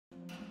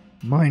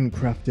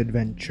Minecraft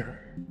Adventure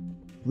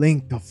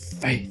Link of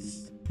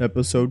Faith,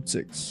 Episode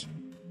 6.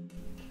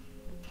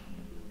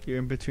 You're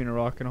in between a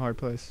rock and a hard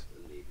place.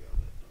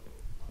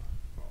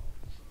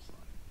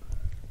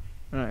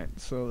 Alright,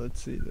 so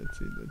let's see.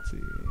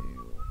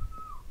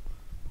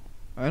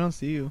 I don't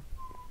see you.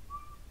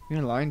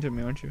 You're lying to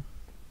me, aren't you?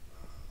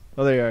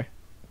 Oh, there you are.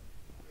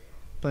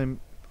 Playing.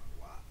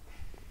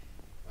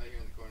 Right here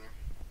in the corner.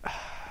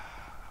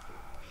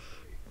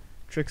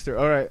 Trickster.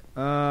 Alright, Hit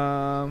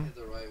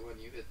the right one,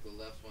 you hit the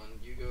left one.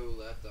 You go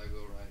left, I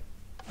go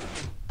right.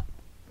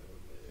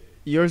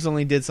 yours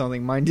only did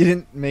something. Mine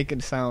didn't make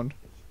a sound.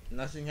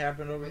 Nothing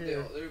happened over But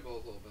here. they're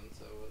both open,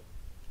 so...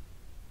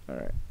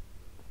 Alright.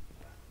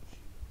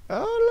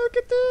 Oh, look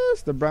at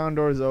this! The brown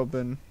door is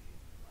open.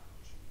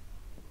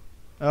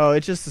 Oh,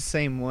 it's just the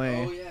same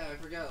way. Oh yeah, I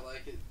forgot,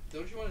 like,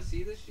 don't you want to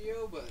see this,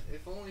 Gio? But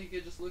if only you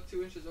could just look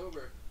 2 inches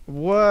over.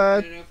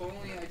 What? And if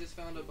only I just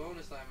found a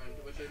bonus diamond,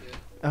 which I did.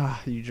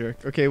 Ah, you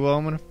jerk. Okay, well,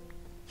 I'm gonna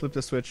flip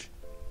the switch.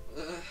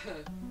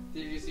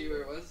 Did you see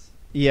where it was?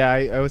 Yeah,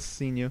 I was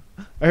seeing you.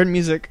 I heard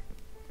music.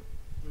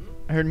 Hmm?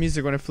 I heard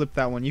music when I flipped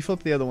that one. You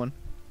flipped the other one.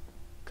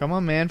 Come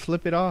on, man,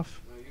 flip it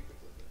off. No, you can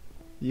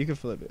flip You can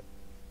flip it.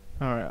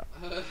 Alright.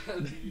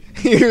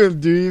 it. You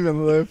do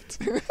even lift.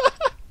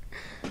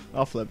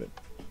 I'll flip it.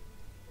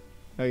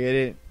 Oh, get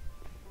it?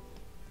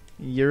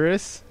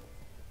 Eurus?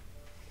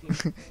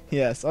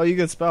 Yes. Oh, you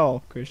could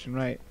spell, Christian,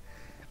 right.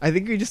 I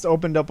think we just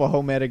opened up a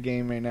whole meta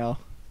game right now.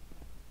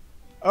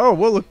 Oh,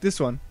 well, look, this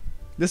one.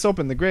 This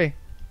opened, the gray.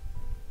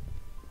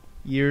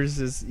 Yours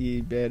is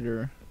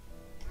better.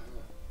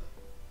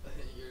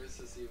 Yours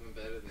is even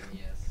better than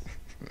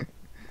yes.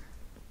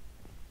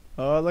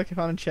 Oh, look, I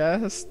found a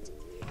chest.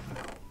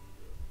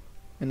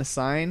 And a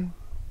sign.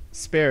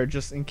 Spare,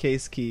 just in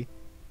case key.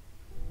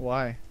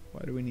 Why?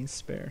 Why do we need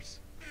spares?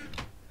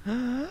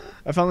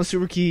 I found the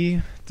super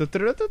key.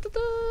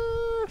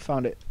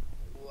 Found it.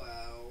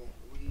 Wow,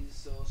 we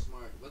so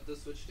smart. What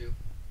does switch do?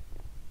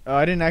 Oh,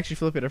 I didn't actually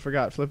flip it. I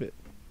forgot. Flip it.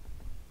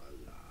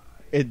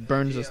 It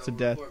burns us to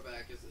death. Report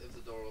back if the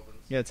door opens.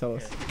 Yeah, tell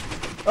us.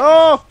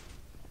 Oh!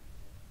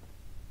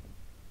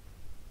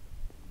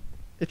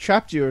 It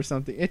trapped you or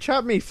something. It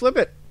trapped me. Flip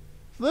it.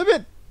 Flip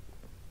it.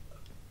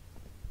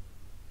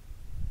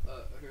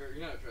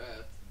 You're not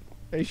trapped.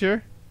 Are you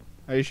sure?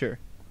 Are you sure?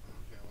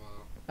 Okay,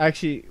 well.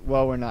 Actually,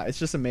 well, we're not. It's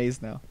just a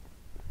maze now.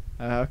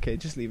 Okay,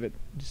 just leave it.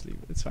 Just leave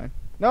it. It's fine.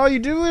 No, you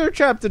do. We're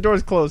trapped. The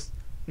door's closed.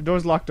 The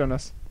door's locked on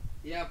us.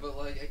 Yeah, but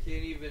like I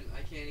can't even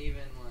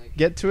like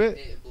Get to it.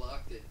 it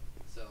blocked it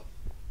itself.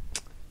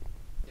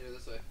 Here,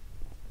 this way.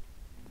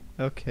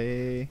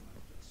 Okay.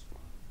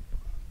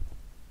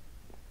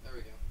 There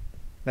we go.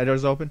 That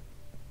door's open.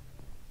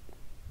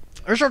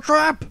 It's a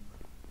trap.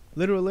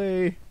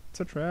 Literally, it's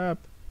a trap.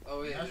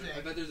 Oh wait, Nothing.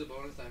 I bet there's a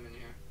bonus time in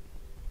here.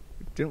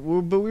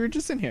 But we were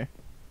just in here.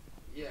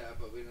 Yeah,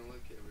 but we didn't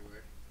look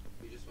everywhere.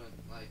 We just went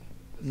like.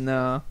 this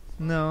No,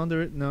 way. no,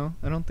 no.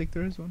 I don't think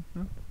there is one.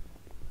 No,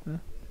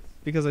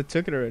 because I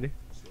took it already.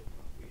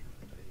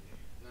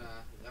 Nah,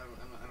 I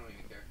don't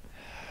even care.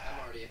 I'm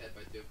already ahead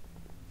by 2.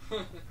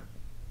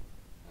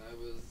 I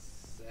was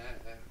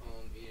sat at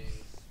home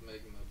eating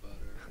smegma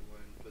butter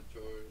when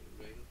Pajoring.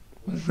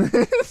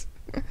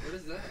 What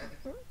is that?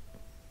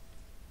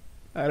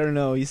 I don't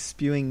know. He's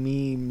spewing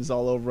memes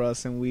all over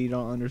us, and we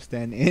don't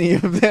understand any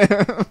of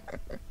them.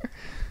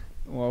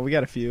 Well, we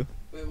got a few.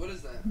 Wait, what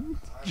is that?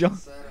 I John-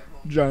 was sat at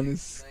home John eating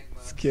is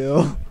smegma.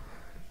 skill.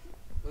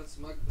 What's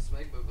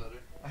smegma butter?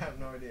 I have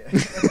no idea.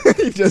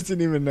 He just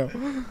didn't even know.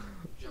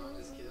 John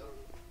is kill.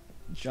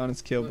 John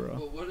is kill, bro.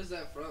 But what is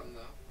that from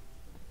though?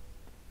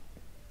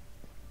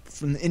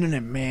 From the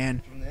internet, man.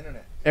 From the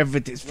internet.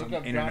 Everything's Look from the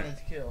up internet. John is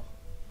kill.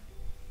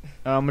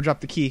 I'm gonna drop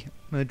the key.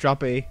 I'm gonna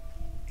drop a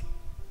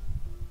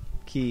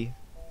key.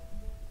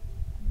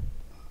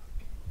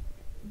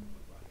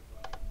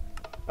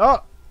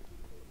 Oh!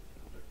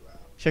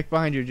 Check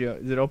behind you, Joe.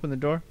 Did it open the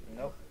door?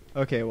 Nope.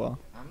 Okay, well.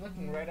 I'm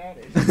looking right at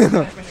it. It's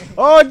not happening.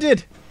 Oh, it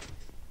did!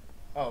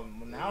 Oh,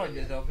 well, now it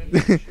just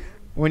opened.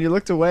 When you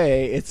looked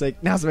away, it's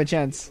like, now's my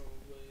chance.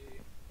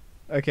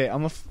 Okay,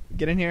 I'm gonna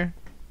get in here.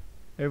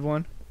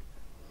 Everyone.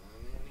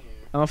 I'm in here.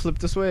 I'm gonna flip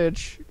the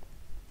switch.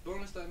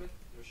 Bonus diamond.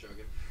 No Shogun.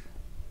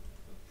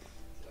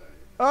 Sorry.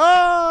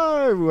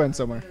 Oh! We went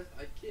somewhere.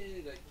 I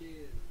kid.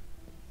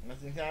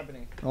 Nothing's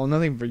happening. Oh,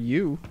 nothing for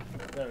you.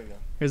 There we go.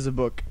 Here's a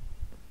book.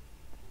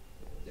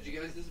 Did you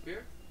guys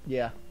disappear?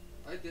 Yeah.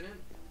 I didn't.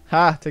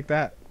 Ha! Take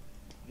that.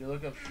 Did you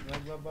look up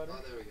Smegma butter?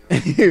 Oh,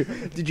 there we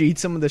go. Did you eat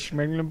some of the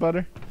schmegma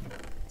butter?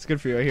 It's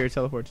good for you. Here,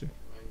 teleport you.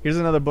 Here's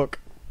another book.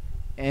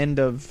 End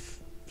of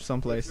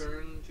someplace.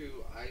 Return to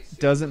ice.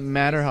 Doesn't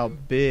matter how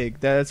big.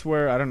 That's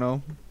where, I don't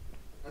know.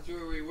 That's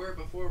where we were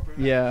before,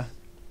 perhaps. Yeah.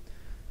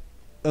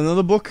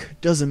 Another book.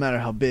 Doesn't matter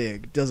how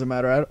big. Doesn't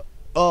matter at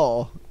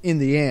all. In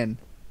the end,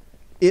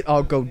 it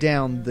all go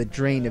down the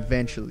drain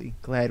eventually.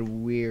 Glad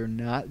we're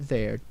not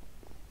there.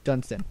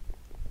 Dunstan.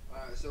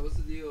 Alright, so what's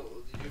the deal?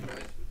 Did you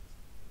guys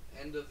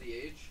end of the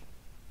age?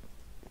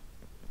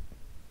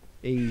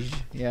 Age.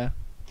 Yeah.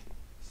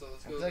 So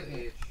let's go I'm to the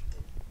thinking- age.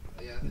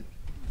 Yeah.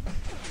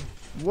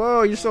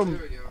 Whoa, you're Oh, so.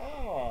 there we go.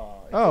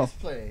 Oh, it's Oh. this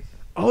place.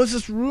 Oh, it's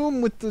this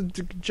room with the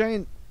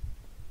giant.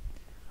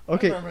 I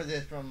Okay. remember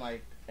this from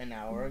like an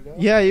hour ago.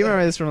 Yeah, you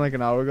remember this from like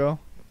an hour ago?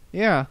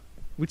 Yeah,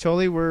 we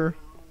totally were.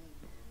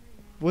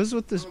 What is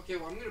with this? Okay,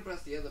 well I'm gonna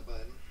press the other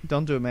button.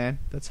 Don't do it, man.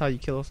 That's how you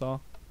kill us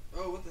all.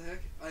 Oh, what the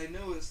heck? I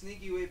know a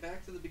sneaky way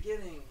back to the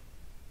beginning.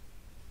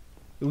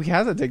 We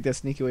have to take that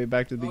sneaky way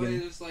back to the Oh,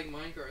 beginning. there's like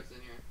minecarts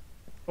in here.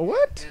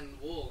 What? And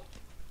wool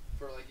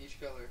for like each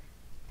color.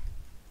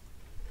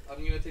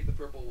 I'm gonna take the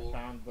purple wool.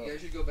 Found You book.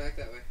 guys should go back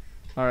that way.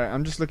 All right,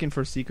 I'm just looking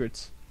for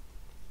secrets.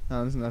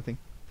 No, there's nothing.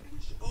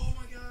 Oh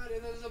my god,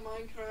 and there's a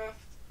minecart.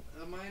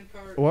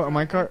 What? A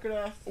minecart?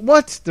 Minecraft.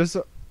 What? There's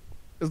a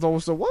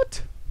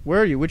what?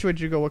 Where are you? Which way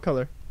did you go? What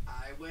color?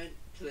 I went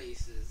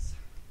places.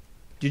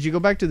 Did you go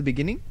back to the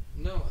beginning?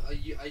 No,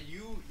 you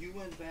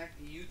went back.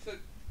 You took.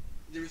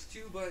 There's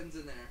two buttons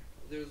in there.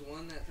 There's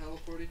one that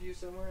teleported you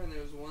somewhere, and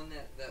there was one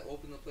that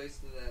opened the place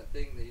to that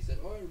thing that you said,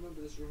 "Oh, I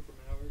remember this room from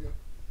an hour ago."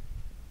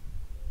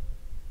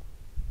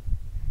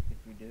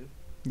 If we do.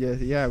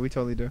 Yeah, we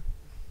totally do.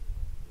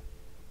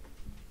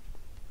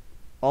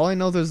 All I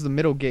know, there's the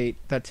middle gate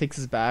that takes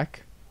us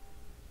back,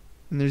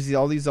 and there's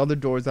all these other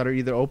doors that are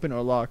either open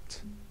or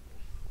locked.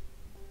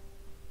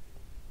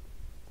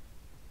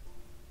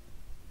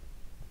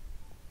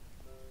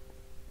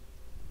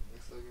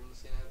 Looks like I'm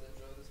just gonna have to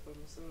enjoy this by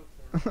myself.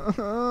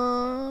 Then.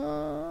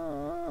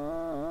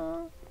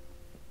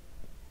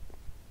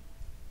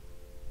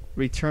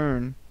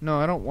 Return. No,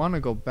 I don't want to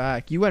go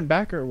back. You went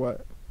back or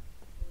what?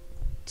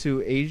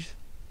 To Asia?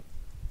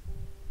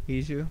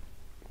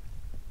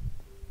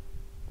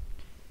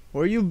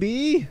 Where you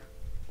be?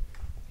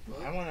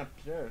 What? I went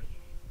upstairs.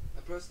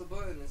 I pressed the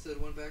button and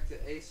said went back to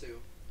Asu.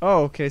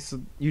 Oh, okay.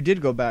 So you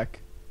did go back,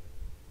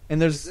 and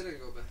It there's. didn't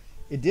go back.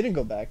 It didn't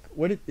go back.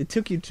 What? It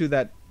took you to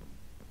that.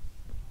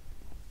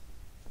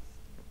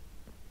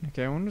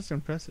 Okay, I'm just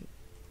gonna press it.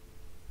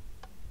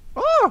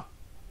 Oh,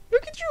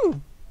 look at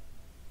you!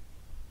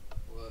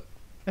 What?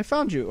 I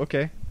found you.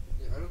 Okay,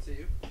 Yeah, I don't see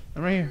you.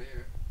 I'm right here. Right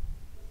here.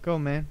 Go,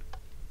 man.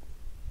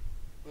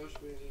 Push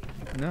me.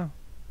 No.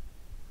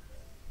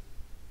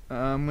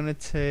 I'm gonna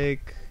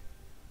take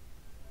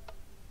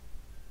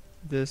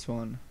this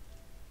one.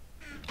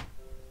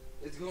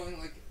 It's going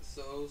like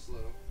so slow.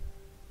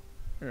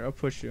 Here, I'll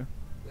push you.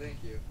 Thank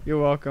you.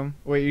 You're welcome.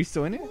 Wait, are you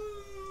still in it?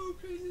 Woo!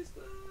 Crazy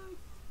stuff.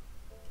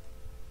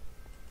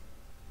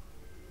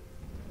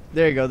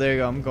 There you go. There you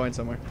go. I'm going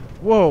somewhere.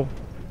 Whoa.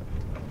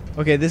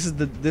 Okay, this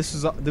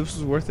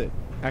was worth it.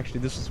 Actually,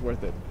 this was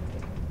worth it.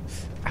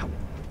 Ow.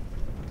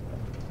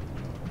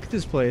 Look at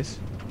this place.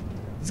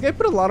 This guy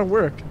put a lot of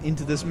work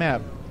into this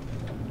map.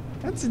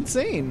 That's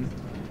insane.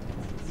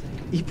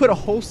 He put a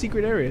whole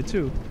secret area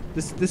too.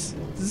 This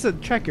is a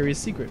track area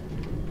secret.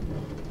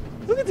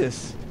 Look at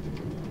this.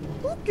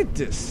 Look at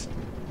this.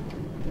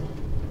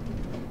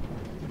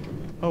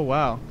 Oh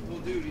wow. Well,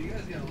 dude, you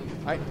guys gotta look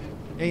at I- mine.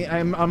 Hey,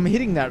 I'm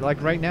hitting that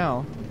like right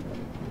now.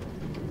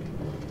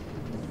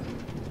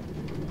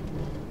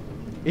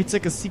 It's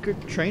like a secret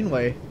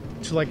trainway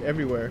to like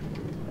everywhere.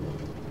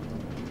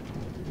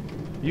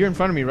 You're in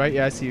front of me, right?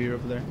 Yeah, I see you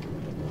over there.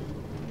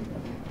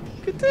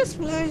 Look at this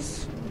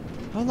place.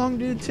 How long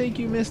did it take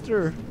you,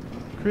 Mr.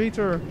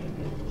 Creator?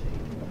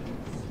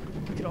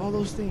 Look at all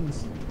those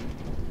things.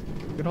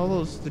 Look at all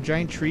those. The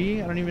giant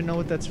tree? I don't even know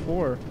what that's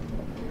for.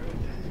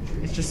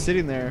 It's just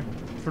sitting there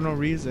for no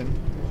reason.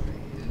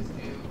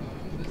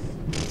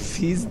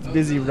 He's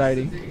busy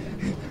writing.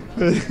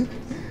 Are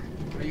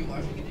you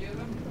watching it, Diego?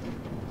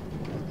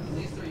 At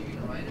least are you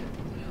gonna write it?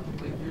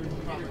 No, like you're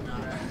Probably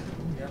not.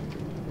 Yep.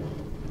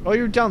 Oh,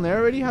 you're down there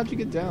already? How'd you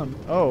get down?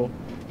 Oh,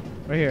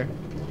 right here.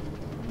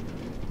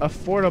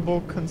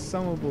 Affordable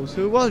consumables.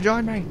 Who will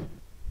join me?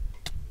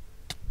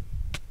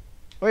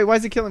 Wait, why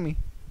is it killing me?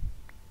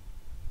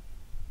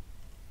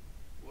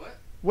 What?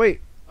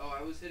 Wait, Oh,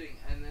 I was hitting,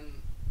 and then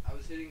I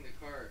was hitting the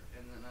cart,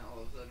 and then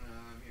all of a sudden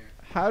I'm here.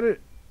 how did...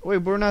 Wait,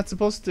 we're not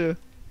supposed to...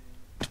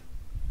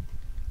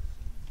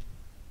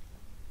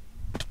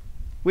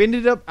 We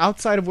ended up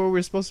outside of where we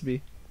were supposed to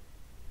be.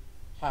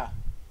 Ha.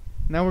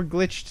 Now we're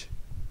glitched.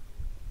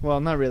 Well,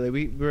 not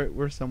really.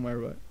 We're somewhere,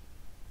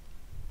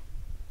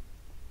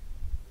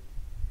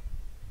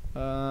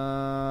 but...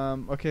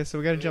 Okay, so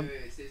we gotta jump...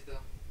 Wait, stay still.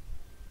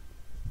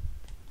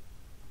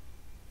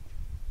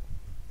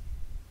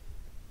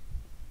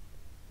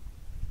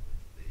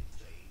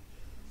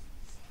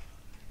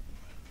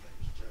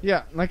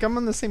 Yeah, like I'm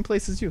in the same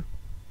place as you.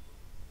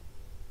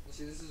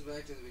 See, this is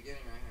back to the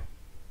beginning right here.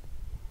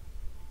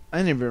 I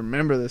didn't even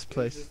remember this It was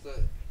place. just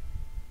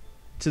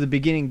To the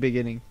beginning. the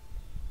beginning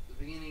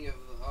of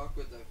the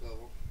aqueduct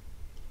level.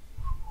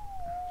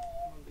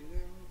 Wanna do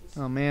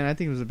that? Oh man, I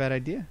think it was a bad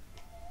idea.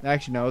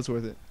 Actually, no, it's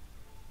worth it.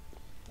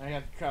 I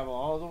have to travel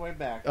all the way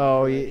back.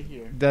 Oh, right yeah.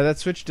 here. That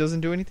switch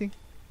doesn't do anything?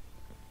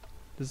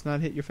 Does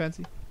not hit your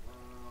fancy?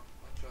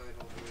 I'll try it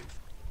all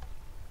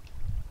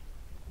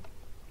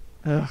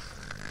the way. Ugh.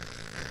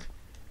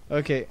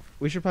 Okay,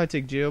 we should probably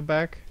take Geo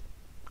back.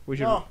 We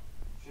should. Oh.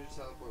 Should just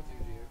teleport to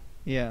you.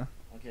 Yeah.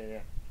 Okay, yeah.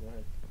 Go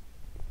ahead.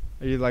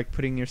 Are you like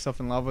putting yourself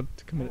in lava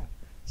to commit?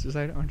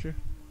 Suicide, aren't you?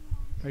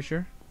 Are you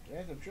sure?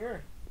 Yes, I'm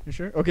sure. You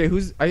sure? Okay,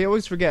 who's... I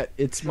always forget.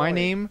 It's my Troy.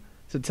 name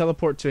to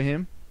teleport to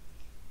him.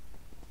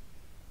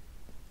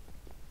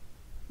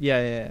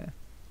 Yeah.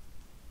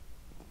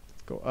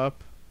 Let's go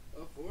up.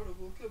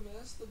 Affordable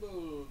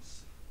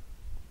comestibles.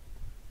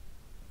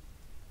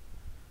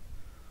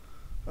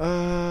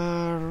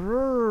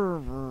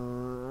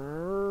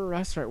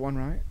 That's right one,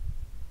 right?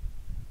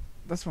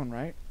 That's one,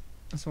 right?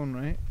 That's one,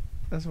 right?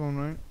 That's one,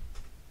 right?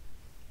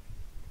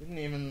 You didn't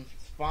even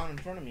spawn in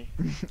front of me.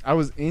 I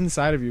was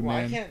inside of you, Well,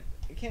 man.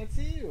 I can't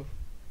see you.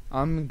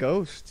 I'm a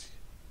ghost.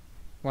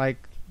 Like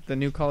the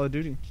new Call of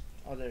Duty.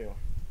 Oh, there you are.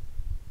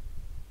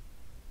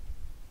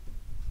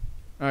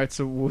 Alright,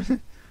 so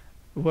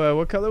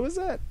what color was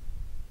that?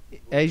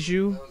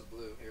 Azu? That was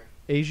blue here.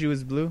 Azu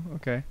is blue?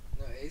 Okay.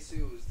 No,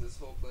 Asu was this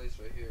whole place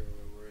right here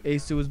where we're in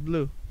Azu is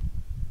blue.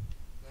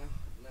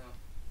 No.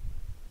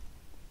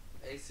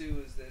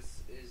 Asu is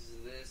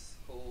this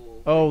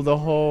whole. Oh, thing the that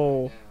we're in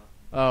whole-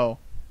 right Oh.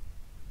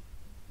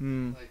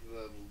 now. Like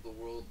the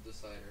world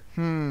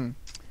decider.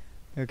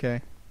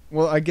 Okay.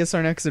 Well, I guess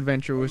our next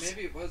adventure Or was...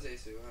 maybe it was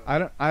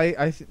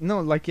Asu.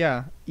 No, like,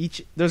 yeah.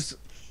 There's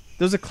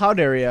a cloud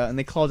area, and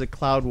they called it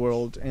Cloud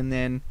World, and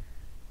then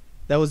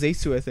that was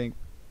Asu, I think.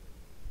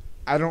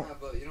 I don't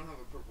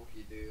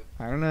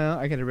know.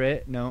 I got a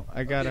red. No,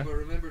 I got Okay, a... but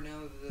remember now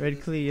that red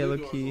this key, blue yellow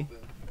door's key. open.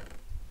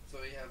 So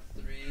we have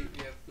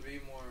three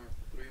more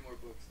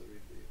books to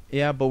read for you.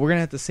 Yeah, but we're gonna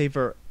have to save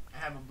our... I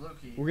have a blue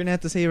key. We're gonna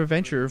have to save our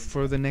adventure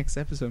for the next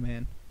episode,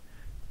 man.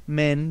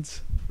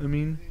 I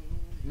mean...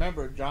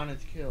 Remember, John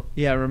is killed.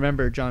 Yeah,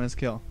 remember, John is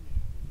kill.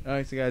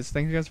 Alright, so guys,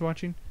 thank you guys for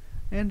watching.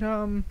 And,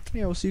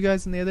 yeah, we'll see you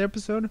guys in the other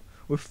episode.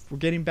 We're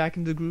getting back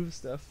into the groove of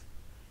stuff.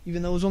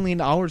 Even though it was only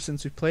an hour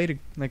since we played,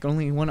 like,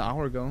 only 1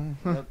 hour ago.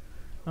 Yep.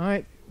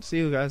 Alright, see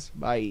you guys.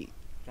 Bye.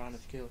 John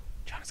is killed.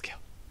 John is kill.